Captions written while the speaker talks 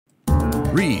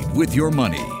Read with your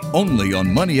money. Only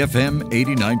on Money FM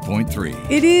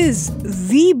 89.3. It is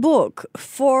the book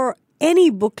for any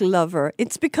book lover.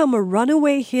 It's become a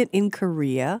runaway hit in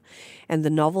Korea, and the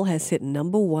novel has hit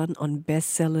 #1 on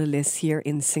bestseller lists here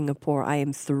in Singapore. I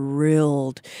am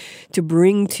thrilled to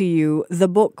bring to you the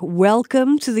book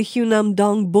Welcome to the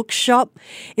Hyunam-dong Bookshop.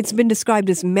 It's been described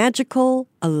as magical,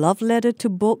 a love letter to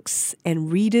books and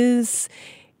readers,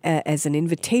 as an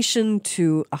invitation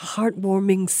to a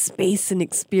heartwarming space and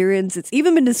experience. It's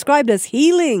even been described as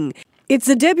healing. It's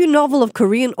the debut novel of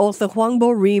Korean author Hwang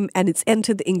Bo-rim, and it's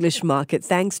entered the English market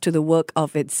thanks to the work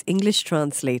of its English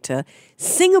translator,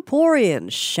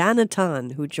 Singaporean Shanna Tan,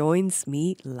 who joins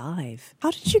me live. How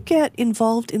did you get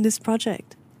involved in this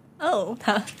project? Oh,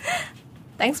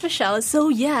 thanks, Michelle. So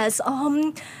yes,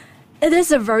 it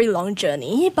is a very long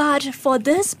journey, but for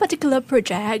this particular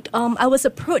project, I was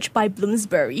approached by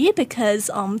Bloomsbury because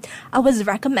I was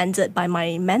recommended by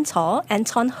my mentor,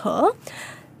 Anton He,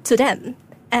 to them.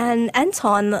 And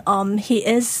Anton, he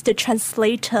is the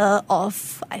translator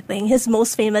of, I think, he's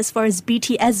most famous for his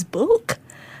BTS book.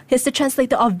 He's the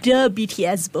translator of the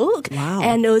BTS book. Wow.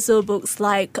 And also books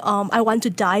like I Want to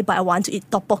Die, But I Want to Eat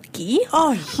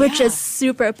Tteokbokki, which is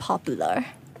super popular.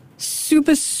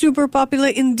 Super, super popular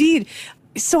indeed.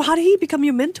 So how did he become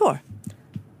your mentor?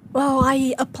 Well,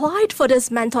 I applied for this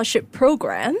mentorship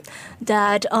program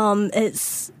that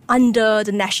is under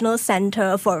the National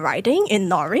Centre for Writing in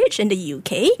Norwich in the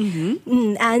UK.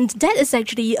 Mm-hmm. And that is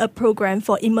actually a program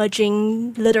for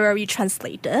emerging literary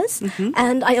translators. Mm-hmm.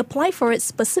 And I applied for it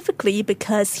specifically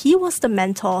because he was the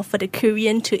mentor for the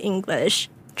Korean to English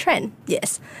trend.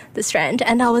 Yes, this trend.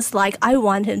 And I was like, I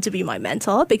want him to be my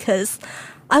mentor because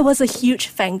I was a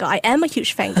huge fangirl. I am a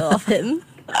huge fangirl of him.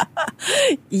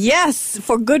 Yes,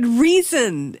 for good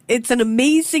reason. It's an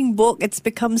amazing book. It's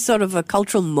become sort of a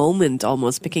cultural moment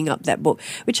almost, picking up that book,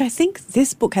 which I think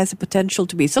this book has the potential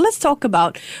to be. So let's talk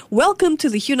about Welcome to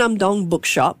the Hyunam-dong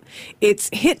Bookshop. It's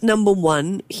hit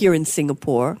 #1 here in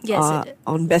Singapore. Yes, it is.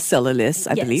 On bestseller lists,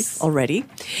 I believe, already.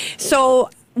 So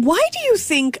why do you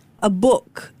think a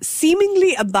book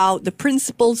seemingly about the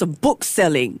principles of book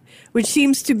selling, which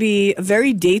seems to be a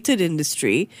very dated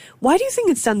industry, why do you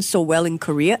think it's done so well in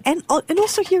Korea and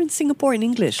also here in Singapore in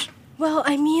English? Well,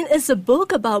 I mean, it's a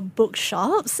book about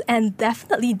bookshops, and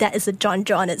definitely that is a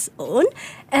genre on its own.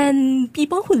 And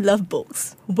people who love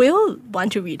books will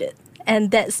want to read it. And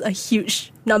that's a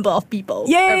huge number of people.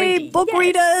 Yay, book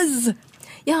readers!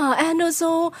 Yeah, and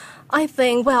also, I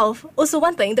think, also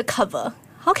one thing, the cover.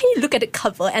 How can you look at the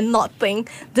cover and not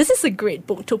think this is a great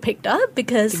book to pick up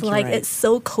because it's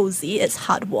so cozy, it's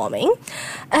heartwarming.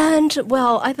 And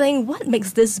I think what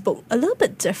makes this book a little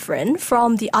bit different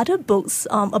from the other books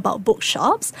about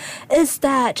bookshops is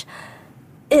that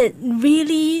it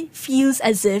really feels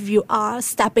as if you are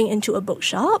stepping into a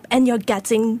bookshop and you're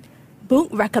getting book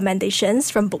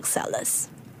recommendations from booksellers.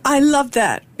 I love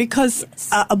that because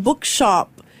a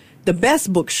bookshop, the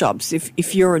best bookshops,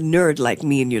 if you're a nerd like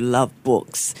me and you love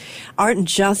books, aren't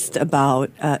just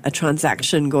about a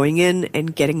transaction going in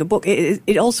and getting a book.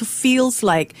 It also feels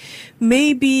like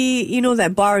maybe,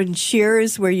 that bar in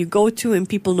Cheers where you go to and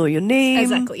people know your name.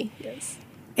 Exactly, yes.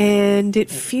 And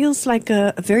it feels like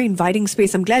a very inviting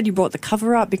space. I'm glad you brought the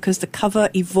cover up because the cover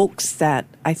evokes that,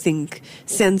 I think,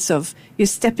 sense of you're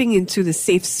stepping into the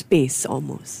safe space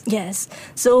almost. Yes.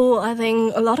 So I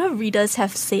think a lot of readers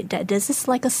have said that this is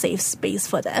like a safe space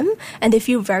for them. And they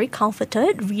feel very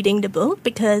comforted reading the book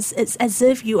because it's as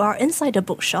if you are inside the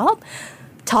bookshop,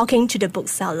 talking to the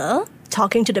bookseller,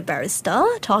 talking to the barrister,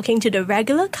 talking to the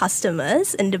regular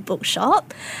customers in the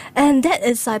bookshop. And that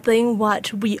is, I think,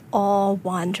 what we all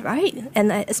want, right? And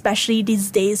especially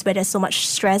these days where there's so much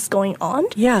stress going on.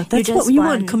 Yeah, that's what we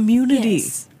want, community,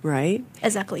 right?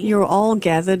 Exactly. You're all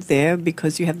gathered there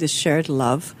because you have this shared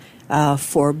love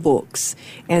for books.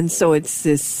 And so it's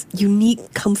this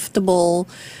unique, comfortable,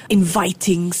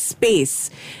 inviting space.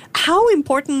 How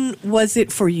important was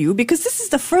it for you? Because this is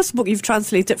the first book you've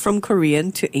translated from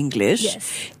Korean to English.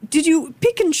 Yes. Did you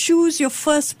pick and choose your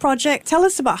first project? Tell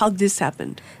us about how this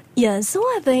happened. Yeah, so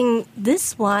I think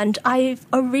this one, I've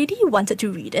already wanted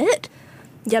to read it.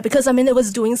 Yeah, because it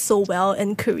was doing so well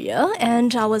in Korea,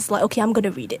 and I was like, okay, I'm going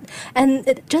to read it. And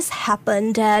it just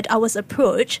happened that I was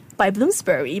approached by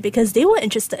Bloomsbury because they were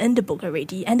interested in the book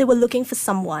already, and they were looking for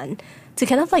someone to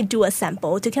kind of do a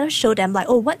sample, to kind of show them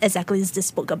what exactly is this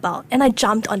book about? And I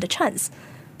jumped on the chance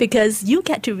because you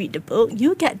get to read the book,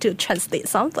 you get to translate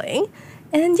something.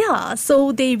 And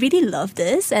so they really love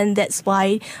this, and that's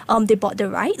why they bought the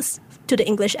rights to the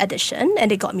English edition,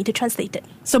 and they got me to translate it.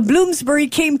 So Bloomsbury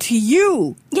came to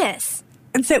you. Yes.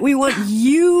 And said, we want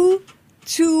you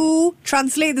to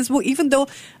translate this book, even though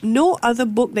no other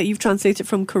book that you've translated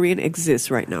from Korean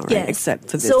exists right now, right? Yes. Except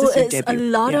for this. So This is your it's a debut.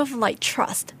 lot Yeah. of like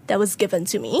trust that was given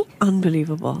to me.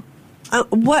 Unbelievable.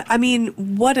 What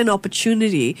an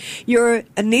opportunity. You're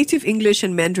a native English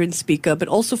and Mandarin speaker, but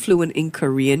also fluent in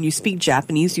Korean. You speak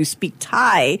Japanese, you speak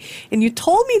Thai, and you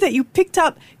told me that you picked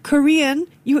up Korean.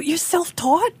 You're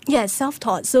self-taught? Yeah,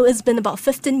 self-taught. So it's been about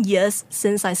 15 years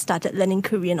since I started learning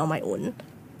Korean on my own.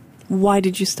 Why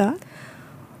did you start?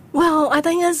 Well, I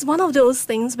think it's one of those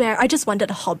things where I just wanted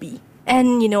a hobby.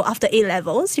 And, after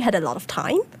A-levels, you had a lot of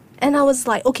time. And I was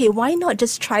like, okay, why not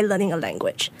just try learning a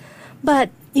language? But,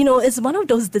 it's one of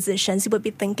those decisions you would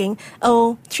be thinking,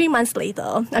 3 months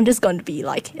later, I'm just going to be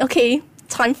like, okay,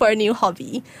 time for a new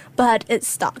hobby. But it's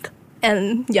stuck.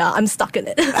 And yeah, I'm stuck in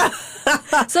it.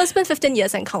 So it's been 15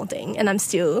 years and counting, and I'm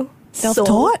still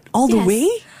Self-taught all the Yes. way?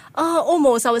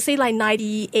 Almost. I would say like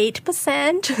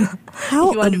 98%. How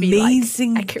if you want to be, like,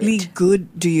 amazingly accurate.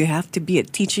 good do you have to be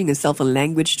at teaching yourself a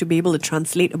language to be able to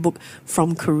translate a book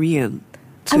from Korean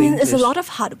to English? It's a lot of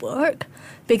hard work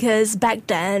because back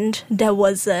then there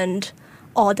wasn't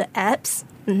all the apps.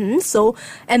 So,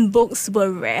 and books were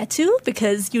rare too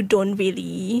because you don't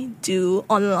really do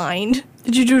online.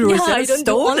 Did you do the Yeah, Rosetta I don't do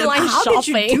Stone? online How did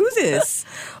you shopping. do this?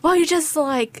 Well, you just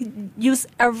like use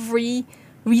every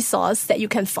resource that you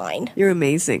can find. You're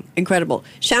amazing. Incredible.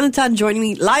 Shannon Tan joining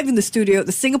me live in the studio,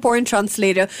 the Singaporean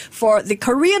translator for the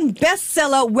Korean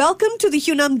bestseller, Welcome to the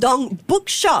Hyunam-dong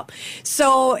Bookshop.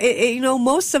 So,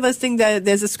 most of us think that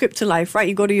there's a script to life, right?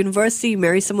 You go to university, you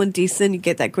marry someone decent, you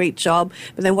get that great job,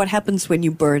 but then what happens when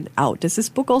you burn out? Does this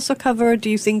book also cover, do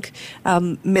you think,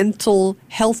 mental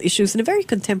health issues in a very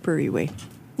contemporary way?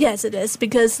 Yes, it is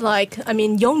because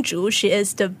Yongju,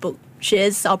 she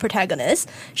is our protagonist.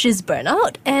 She's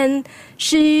burnout, and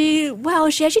she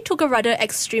actually took a rather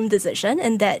extreme decision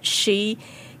in that she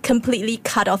completely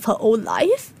cut off her old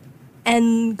life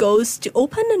and goes to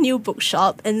open a new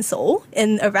bookshop in Seoul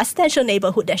in a residential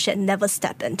neighborhood that she had never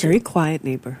stepped into. Very quiet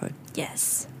neighborhood.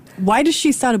 Yes. Why does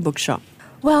she start a bookshop?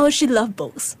 Well, she loved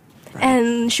books. Right.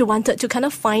 And she wanted to kind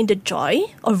of find the joy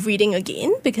of reading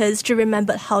again because she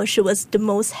remembered how she was the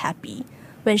most happy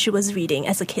when she was reading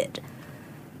as a kid.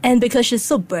 And because she's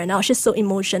so burnt out, she's so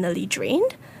emotionally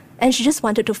drained, and she just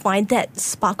wanted to find that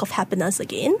spark of happiness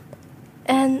again.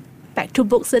 And back to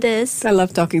books it is. I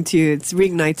love talking to you. It's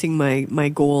reigniting my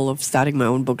goal of starting my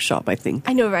own bookshop, I think.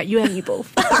 I know, right? You and me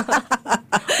both.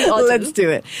 We all Let's do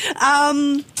it.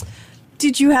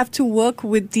 Did you have to work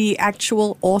with the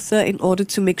actual author in order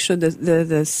to make sure that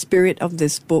the spirit of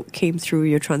this book came through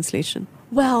your translation?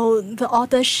 Well, the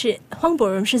author, Hwang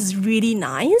Bo-rum, she's really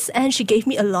nice, and she gave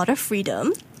me a lot of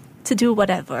freedom to do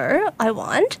whatever I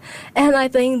want. And I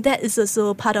think that is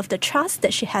also part of the trust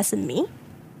that she has in me.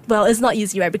 Well, it's not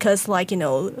easy, right? Because,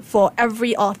 for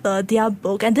every author, their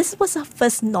book, and this was her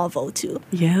first novel too.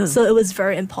 Yeah. So it was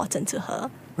very important to her.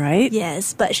 Right?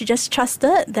 Yes, but she just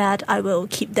trusted that I will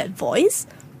keep that voice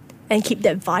and keep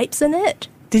that vibes in it.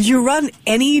 Did you run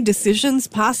any decisions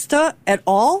past her at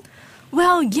all?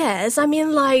 Well, yes. There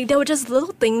were just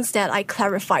little things that I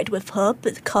clarified with her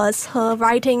because her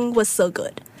writing was so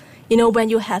good. When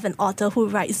you have an author who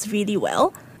writes really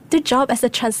well, the job as a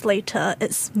translator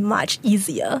is much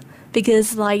easier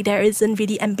because, there isn't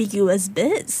really ambiguous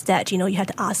bits that, you have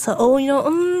to ask her,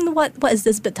 what is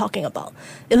this bit talking about?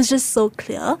 It was just so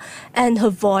clear, and her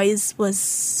voice was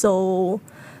so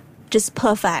just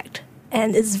perfect.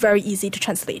 And it's very easy to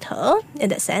translate her in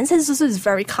that sense. It's also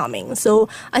very calming. So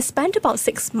I spent about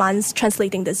 6 months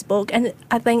translating this book, and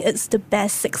I think it's the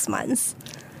best 6 months.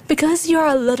 Because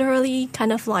you're literally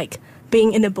kind of like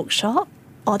being in a bookshop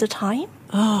all the time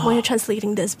when you're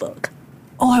translating this book.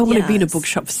 Oh, I want to be in a Yes.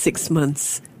 bookshop for 6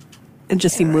 months and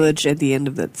just emerge at the end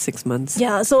of that 6 months.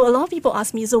 Yeah, so a lot of people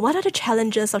ask me, so what are the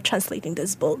challenges of translating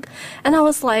this book? And I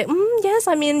was like, yes,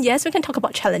 we can talk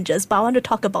about challenges, but I want to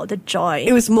talk about the joy.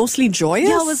 It was mostly joyous?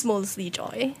 Yeah, it was mostly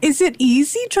joy. Is it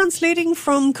easy translating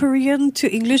from Korean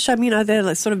to English? Are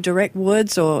there sort of direct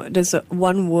words, or does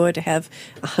one word have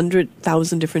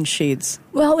 100,000 different shades?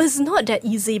 Well, it's not that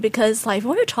easy because, if we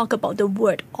want to talk about the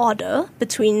word order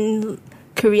between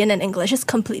Korean and English, it's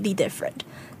completely different.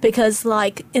 Because,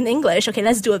 in English, okay,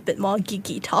 let's do a bit more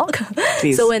geeky talk.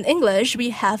 Please. So in English,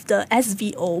 we have the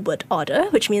SVO word order,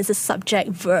 which means the subject,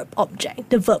 verb,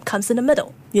 object. The verb comes in the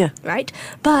middle. Yeah. Right?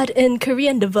 But in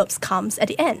Korean, the verbs comes at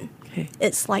the end. Okay.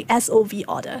 It's like SOV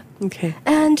order. Okay.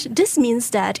 And this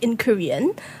means that in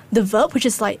Korean, the verb, which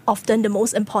is often the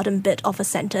most important bit of a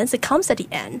sentence, it comes at the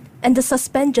end, and the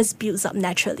suspense just builds up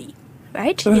naturally,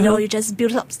 right? You just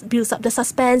build up the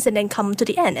suspense and then come to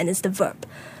the end, and it's the verb.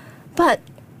 But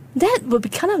that would be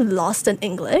kind of lost in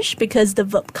English because the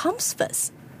verb comes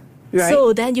first. Right.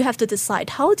 So then you have to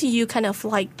decide how do you kind of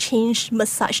like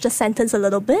massage the sentence a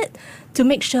little bit to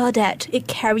make sure that it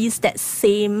carries that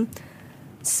same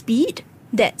speed,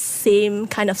 that same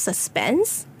kind of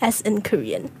suspense as in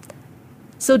Korean.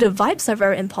 So the vibes are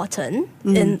very important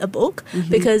in a book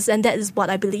because, and that is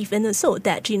what I believe in also,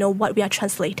 that, what we are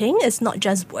translating is not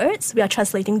just words, we are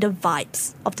translating the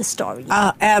vibes of the story.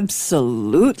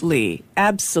 Absolutely.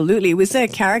 Absolutely. Was there a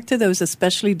character that was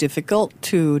especially difficult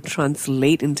to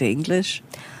translate into English?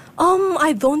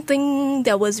 I don't think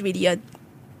there was really a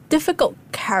difficult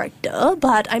character,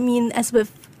 but I mean, as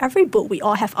with every book, we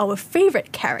all have our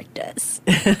favorite characters.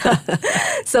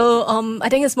 So I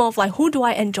think it's more of like, who do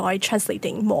I enjoy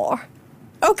translating more?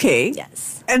 Okay.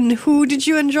 Yes. And who did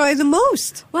you enjoy the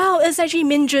most? Well, it's actually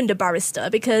Min-jun, the barrister,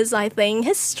 because I think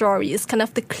his story is kind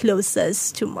of the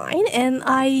closest to mine, and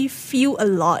I feel a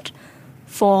lot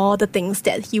for the things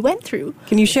that he went through.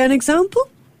 Can you share an example?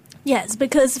 Yes,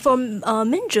 because for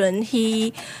Min-jun,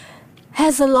 he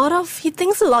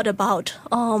thinks a lot about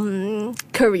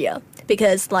career.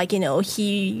 Because,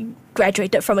 he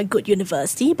graduated from a good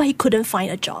university, but he couldn't find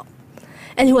a job.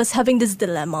 And he was having this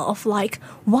dilemma of,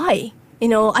 why?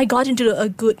 I got into a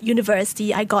good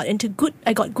university, I got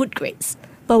good grades.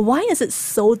 But why is it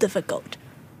so difficult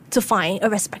to find a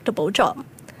respectable job?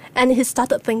 And he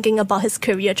started thinking about his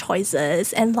career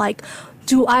choices and,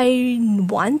 do I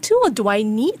want to or do I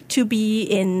need to be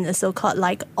in a so-called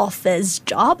office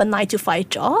job, a 9-to-5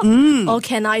 job? Or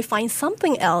can I find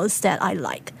something else that I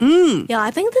like? Yeah, I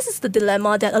think this is the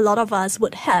dilemma that a lot of us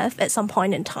would have at some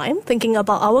point in time, thinking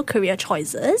about our career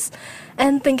choices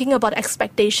and thinking about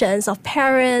expectations of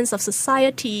parents, of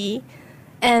society.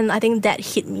 And I think that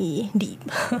hit me deep.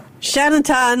 Shannon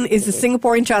Tan is the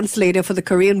Singaporean translator for the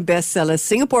Korean bestseller,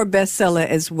 Singapore bestseller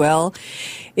as well.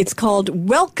 It's called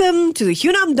Welcome to the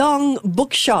Hyunam-dong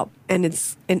Bookshop, and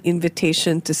it's an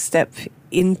invitation to step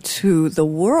into the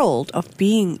world of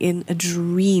being in a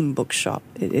dream bookshop.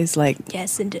 It is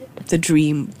yes, indeed, the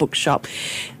dream bookshop.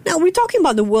 Now, we're talking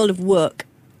about the world of work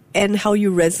and how you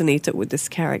resonated with this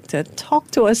character. Talk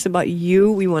to us about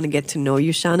you. We want to get to know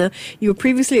you, Shana. You were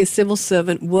previously a civil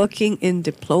servant working in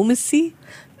diplomacy.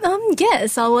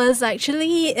 Yes, I was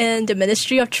actually in the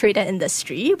Ministry of Trade and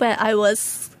Industry, where I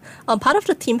was part of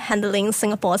the team handling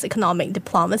Singapore's economic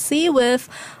diplomacy with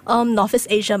Northeast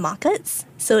Asia markets.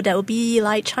 So that would be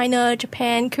China,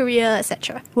 Japan, Korea,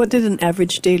 etc. What did an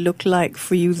average day look like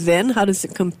for you then? How does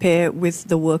it compare with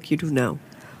the work you do now?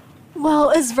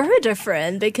 Well, it's very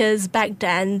different because back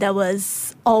then there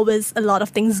was always a lot of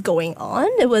things going on.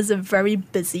 It was a very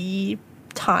busy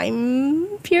time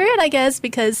period, I guess,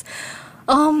 because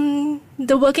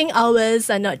the working hours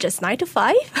are not just 9 to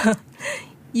 5.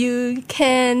 You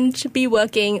can be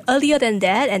working earlier than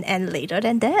that and end later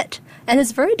than that. And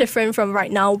it's very different from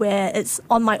right now where it's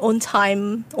on my own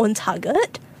time, own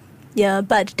target. Yeah,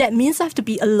 but that means I have to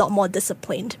be a lot more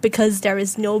disciplined because there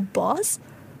is no boss.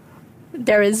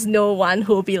 There is no one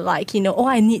who will be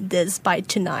I need this by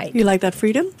tonight. You like that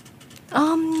freedom?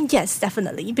 Yes,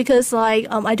 definitely. Because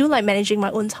I do like managing my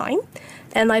own time,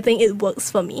 and I think it works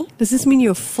for me. Does this mean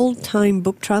you're a full-time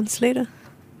book translator?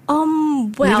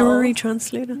 Literary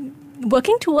translator?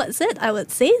 Working towards it, I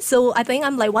would say. So I think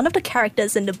I'm one of the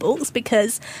characters in the books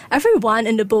because everyone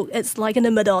in the book is in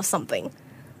the middle of something.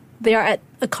 They are at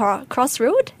a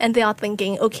crossroad and they are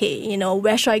thinking, okay,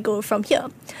 where should I go from here?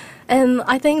 And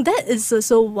I think that is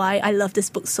also why I love this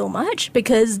book so much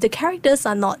because the characters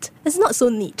it's not so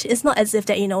neat. It's not as if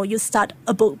that, you start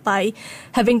a book by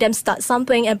having them start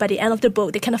something and by the end of the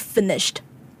book, they kind of finished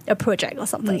a project or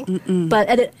something. But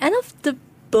at the end of the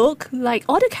book,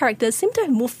 all the characters seem to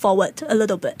have moved forward a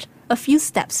little bit, a few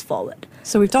steps forward.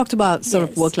 So we've talked about sort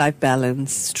of work-life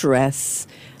balance, stress,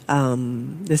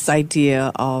 this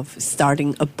idea of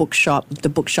starting a bookshop, the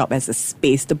bookshop as a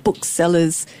space, the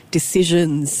bookseller's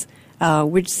decisions,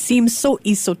 which seems so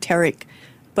esoteric,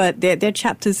 but there are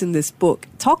chapters in this book.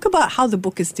 Talk about how the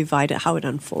book is divided, how it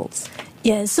unfolds.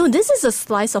 Yeah, so this is a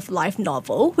slice of life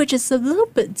novel, which is a little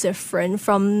bit different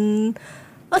from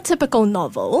a typical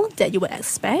novel that you would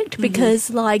expect because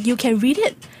you can read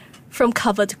it from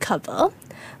cover to cover,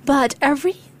 but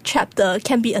every chapter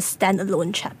can be a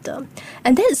standalone chapter.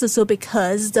 And that is also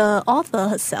because the author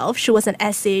herself, she was an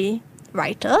essay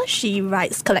writer. She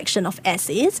writes collection of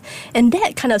essays, and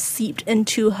that kind of seeped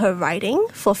into her writing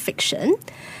for fiction.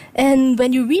 And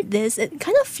when you read this, it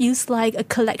kind of feels like a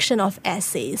collection of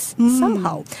essays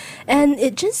somehow. And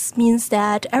it just means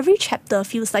that every chapter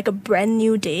feels like a brand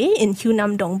new day in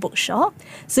Hyunam-dong Bookshop.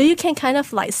 So you can kind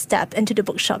of like step into the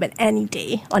bookshop at any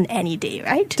day, on any day,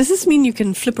 right? Does this mean you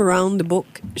can flip around the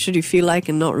book should you feel like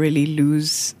and not really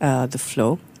lose the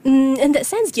flow? In that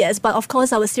sense, yes. But of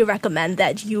course, I would still recommend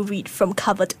that you read from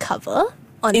cover to cover.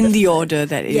 In the order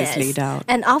that it is laid out.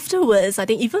 And afterwards, I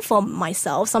think even for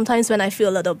myself, sometimes when I feel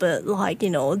a little bit like,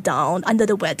 down, under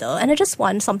the weather, and I just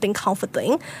want something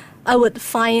comforting, I would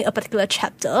find a particular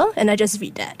chapter and I just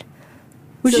read that.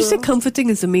 Would you say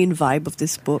comforting is the main vibe of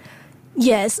this book?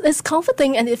 Yes, it's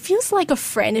comforting and it feels like a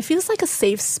friend. It feels like a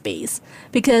safe space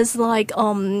because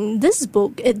this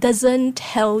book, it doesn't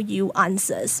tell you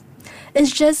answers. It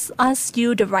just asks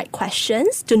you the right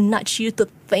questions to nudge you to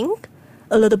think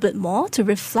a little bit more, to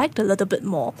reflect a little bit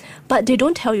more. But they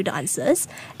don't tell you the answers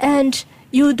and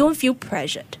you don't feel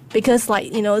pressured because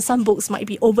some books might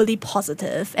be overly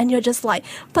positive and you're just like,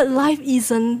 but life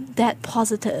isn't that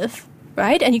positive.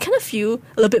 Right? And you kind of feel a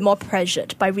little bit more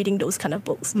pressured by reading those kind of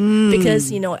books because,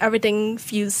 everything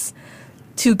feels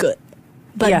too good.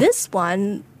 But this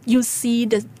one, you see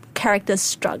the characters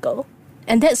struggle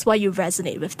and that's why you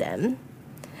resonate with them.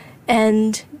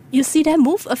 And you see them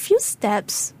move a few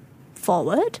steps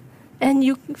forward and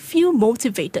you feel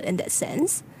motivated in that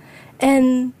sense.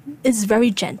 And it's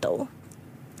very gentle.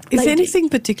 Is there anything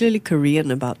particularly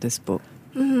Korean about this book?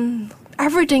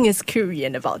 Everything is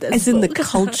Korean about this As in book. the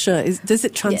culture, does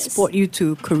it transport you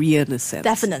to Korea in a sense?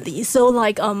 Definitely. So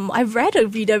I read a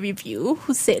reader review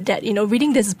who said that,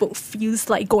 reading this book feels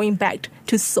like going back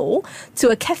to Seoul, to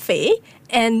a cafe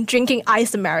and drinking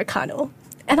iced Americano.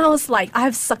 And I was like,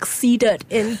 I've succeeded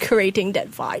in creating that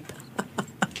vibe.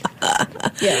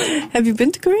 Yeah. Have you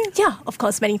been to Korea? Yeah, of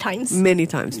course, many times. Many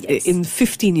times. Yes. In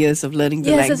 15 years of learning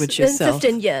the language yourself. In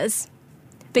 15 years.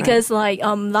 Because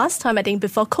last time, I think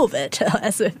before COVID,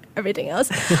 as with everything else,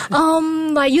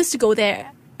 I used to go there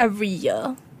every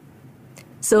year.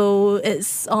 So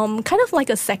it's kind of like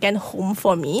a second home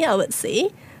for me, I would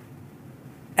say.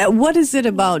 What is it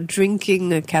about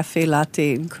drinking a cafe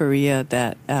latte in Korea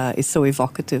that is so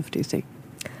evocative, do you think?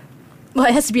 Well,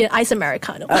 it has to be an iced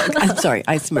Americano. I'm sorry,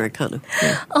 iced Americano.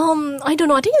 Yeah. I don't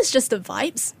know. I think it's just the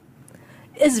vibes.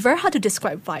 It's very hard to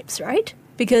describe vibes, right?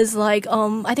 Because I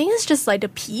think it's just like the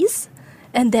peace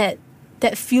and that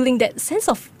feeling, that sense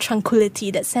of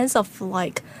tranquility, that sense of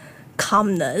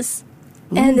calmness.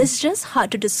 And it's just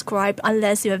hard to describe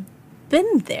unless you have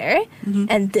been there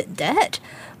and did that.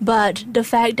 But the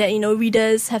fact that,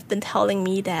 readers have been telling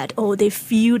me that, they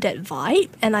feel that vibe.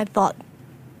 And I thought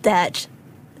that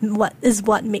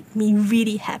what made me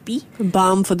really happy.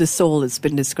 Balm for the soul, it's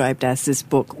been described as this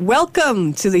book.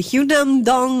 Welcome to the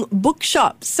Hyunam-dong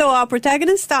Bookshop. So our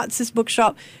protagonist starts his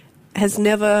bookshop, has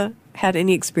never had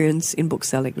any experience in book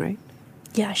selling, right?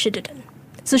 Yeah, she didn't.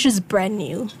 So she's brand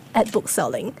new at book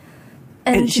selling.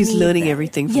 And she's learning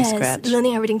everything from scratch. Yes,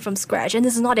 learning everything from scratch. And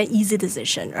it's not an easy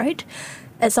decision, right?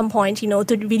 At some point, to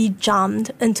really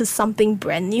jump into something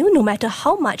brand new, no matter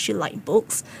how much you like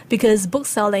books, because book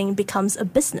selling becomes a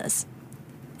business.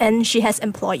 And she has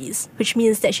employees, which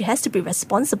means that she has to be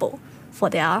responsible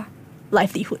for their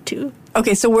livelihood too.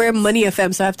 Okay, so we're Money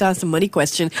FM, so I have to ask a money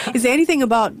question. Is there anything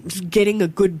about getting a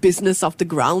good business off the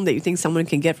ground that you think someone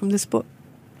can get from this book?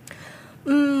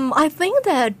 I think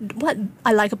that what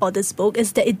I like about this book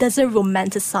is that it doesn't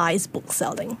romanticize book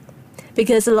selling.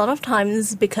 Because a lot of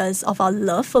times, because of our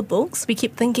love for books, we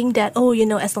keep thinking that,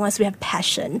 as long as we have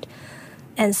passion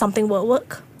and something will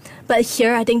work. But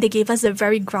here, I think they gave us a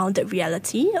very grounded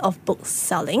reality of book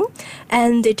selling.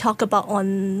 And they talk about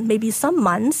on maybe some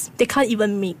months, they can't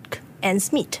even make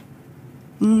ends meet.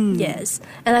 Yes.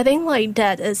 And I think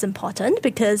that is important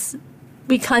because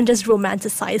we can't just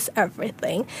romanticize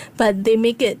everything, but they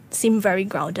make it seem very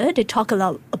grounded. They talk a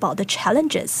lot about the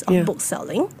challenges of book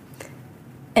selling.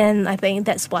 And I think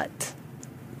that's what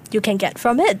you can get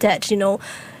from it, that,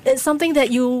 it's something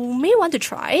that you may want to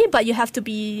try, but you have to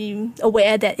be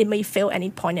aware that it may fail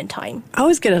any point in time. I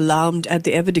always get alarmed at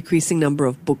the ever-decreasing number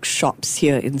of bookshops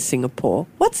here in Singapore.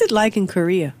 What's it like in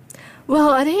Korea?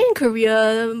 Well, I think in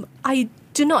Korea, I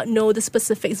do not know the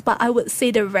specifics, but I would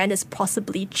say the rent is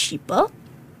possibly cheaper.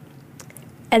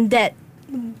 And that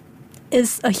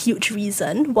is a huge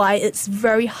reason why it's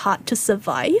very hard to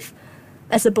survive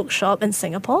as a bookshop in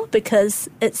Singapore, because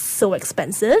it's so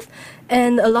expensive.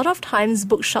 And a lot of times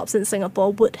bookshops in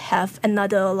Singapore would have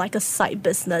another, a side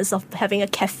business of having a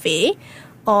cafe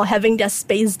or having their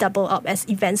space double up as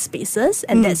event spaces,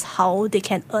 and that's how they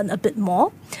can earn a bit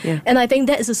more. Yeah. And I think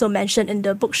that is also mentioned in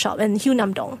the bookshop in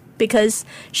Hyunam-dong, because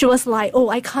she was like, oh,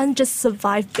 I can't just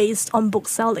survive based on book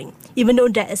selling, even though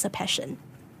that is a passion.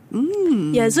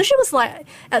 Yeah, so she was like,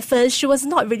 at first, she was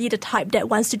not really the type that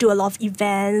wants to do a lot of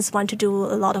events, want to do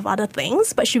a lot of other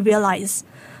things, but she realized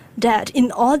that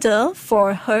in order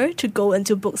for her to go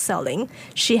into book selling,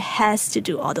 she has to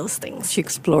do all those things. She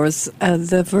explores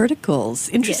the verticals.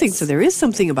 Interesting. Yes. So there is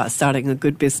something about starting a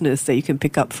good business that you can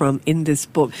pick up from in this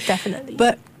book. Definitely.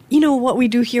 But you know what we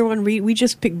do here on Read? We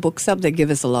just pick books up that give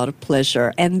us a lot of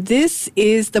pleasure. And this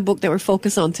is the book that we're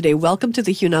focused on today. Welcome to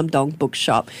the Hyunam-dong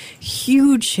Bookshop.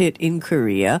 Huge hit in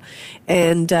Korea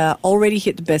and already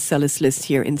hit the bestsellers list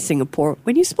here in Singapore.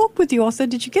 When you spoke with the author,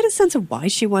 did you get a sense of why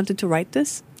she wanted to write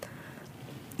this?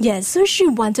 Yes, so she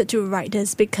wanted to write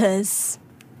this because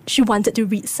she wanted to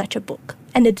read such a book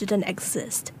and it didn't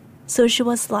exist. So she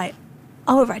was like,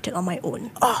 I'll write it on my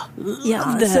own. Oh,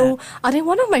 love that. So I think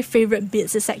one of my favorite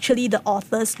bits is actually the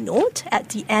author's note at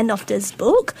the end of this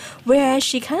book, where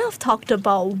she kind of talked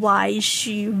about why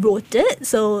she wrote it.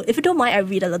 So if you don't mind, I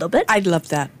read a little bit. I'd love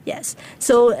that. Yes.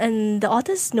 So in the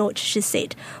author's note, she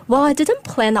said, while I didn't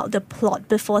plan out the plot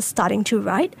before starting to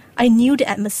write, I knew the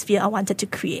atmosphere I wanted to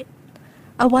create.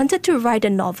 I wanted to write a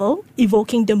novel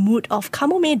evoking the mood of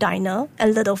Chamomile Diner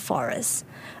and Little Forest,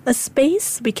 a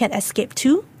space we can escape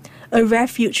to, a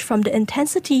refuge from the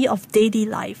intensity of daily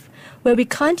life, where we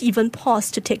can't even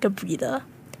pause to take a breather.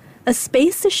 A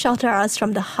space to shelter us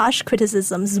from the harsh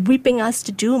criticisms whipping us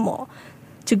to do more,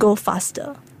 to go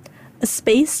faster. A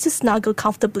space to snuggle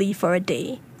comfortably for a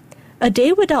day. A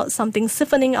day without something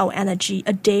siphoning our energy,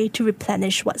 a day to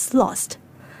replenish what's lost.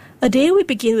 A day we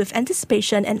begin with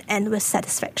anticipation and end with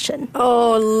satisfaction.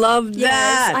 Oh, love that.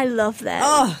 Yes, I love that.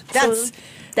 Oh,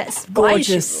 that's why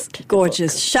she gorgeous, wrote the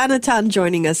gorgeous. book. Shana Tan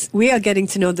joining us. We are getting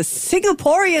to know the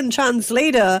Singaporean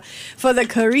translator for the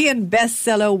Korean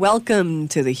bestseller. Welcome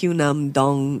to the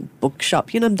Hyunam-dong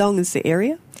Bookshop. Hyunam-dong is the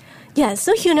area? Yeah,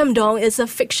 so Hyunam-dong is a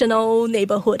fictional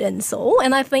neighborhood in Seoul,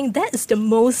 and I think that is the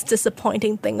most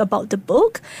disappointing thing about the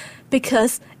book,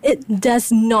 because it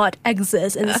does not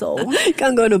exist in Seoul.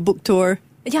 Can't go on a book tour.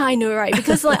 Yeah, I know, right?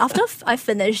 Because like after I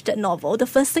finished that novel, the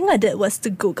first thing I did was to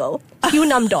Google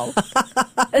Hyunam-dong.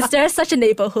 Is there such a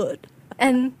neighborhood?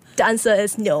 And the answer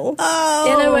is no. Oh.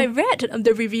 And when I read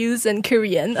the reviews in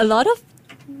Korean, a lot of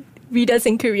readers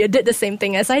in Korea did the same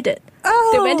thing as I did. Oh.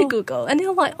 They went to Google and they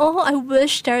were like, oh, I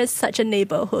wish there is such a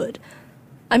neighborhood.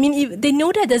 I mean, they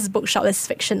know that this bookshop is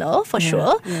fictional, for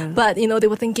sure. Yeah. But, they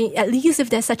were thinking, at least if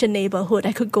there's such a neighborhood,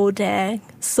 I could go there,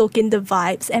 soak in the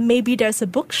vibes, and maybe there's a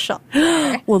bookshop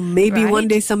there. Well, maybe one Right?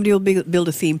 day somebody will build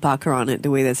a theme park around it,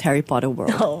 the way there's Harry Potter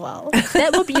World. Oh, wow.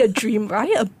 That would be a dream,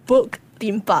 right? A book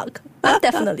theme park. I'm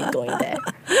definitely going there.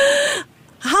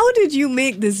 How did you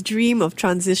make this dream of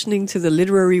transitioning to the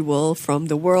literary world from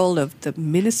the world of the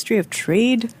Ministry of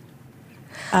Trade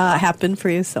happen for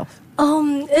yourself?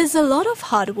 It's a lot of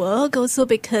hard work also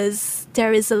because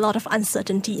there is a lot of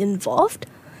uncertainty involved.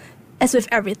 As with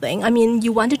everything, I mean,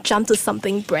 you want to jump to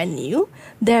something brand new,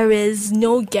 there is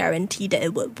no guarantee that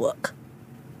it would work.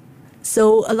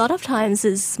 So a lot of times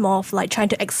it's more of like trying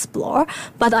to explore,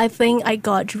 but I think I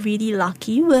got really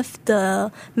lucky with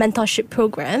the mentorship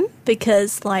program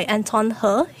because like Anton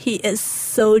he is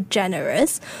so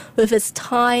generous with his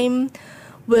time,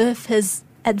 with his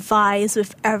advice,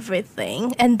 with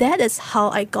everything. And that is how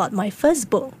I got my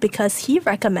first book because he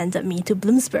recommended me to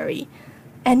Bloomsbury.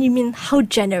 And you mean, how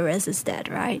generous is that,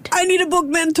 right? I need a book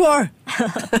mentor.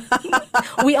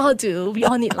 We all do. We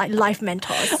all need like life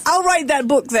mentors. I'll write that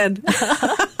book then.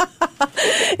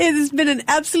 It has been an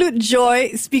absolute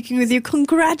joy speaking with you.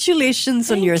 Congratulations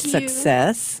on Thank your you.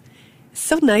 success.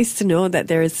 So nice to know that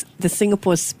there is the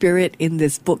Singapore spirit in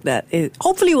this book that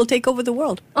hopefully will take over the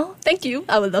world. Oh, thank you.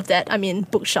 I would love that. I mean,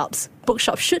 bookshops.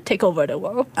 Bookshops should take over the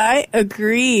world. I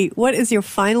agree. What is your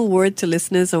final word to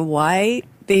listeners on why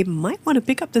they might want to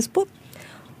pick up this book?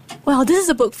 Well, this is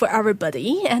a book for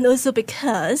everybody, and also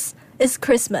because it's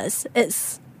Christmas.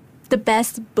 It's the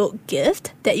best book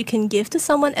gift that you can give to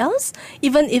someone else,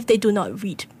 even if they do not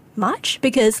read much,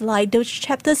 because like those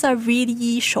chapters are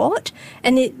really short,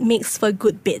 and it makes for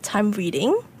good bedtime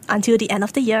reading until the end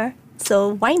of the year. So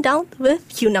wind down with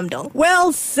Hyunam-dong.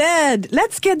 Well said.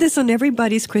 Let's get this on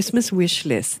everybody's Christmas wish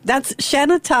list. That's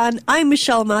Shana Tan. I'm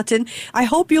Michelle Martin. I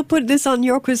hope you'll put this on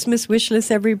your Christmas wish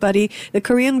list, everybody. The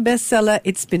Korean bestseller.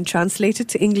 It's been translated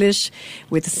to English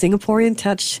with a Singaporean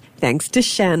touch. Thanks to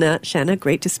Shana. Shana,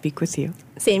 great to speak with you.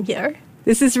 Same here.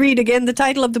 This is Read again. The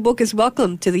title of the book is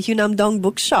Welcome to the Hyunam-dong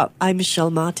Bookshop. I'm Michelle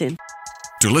Martin.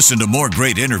 To listen to more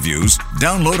great interviews,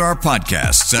 download our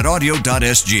podcasts at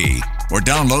audio.sg or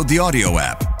download the audio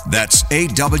app. That's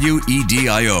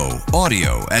AWEDIO,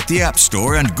 audio at the App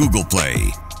Store and Google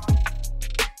Play.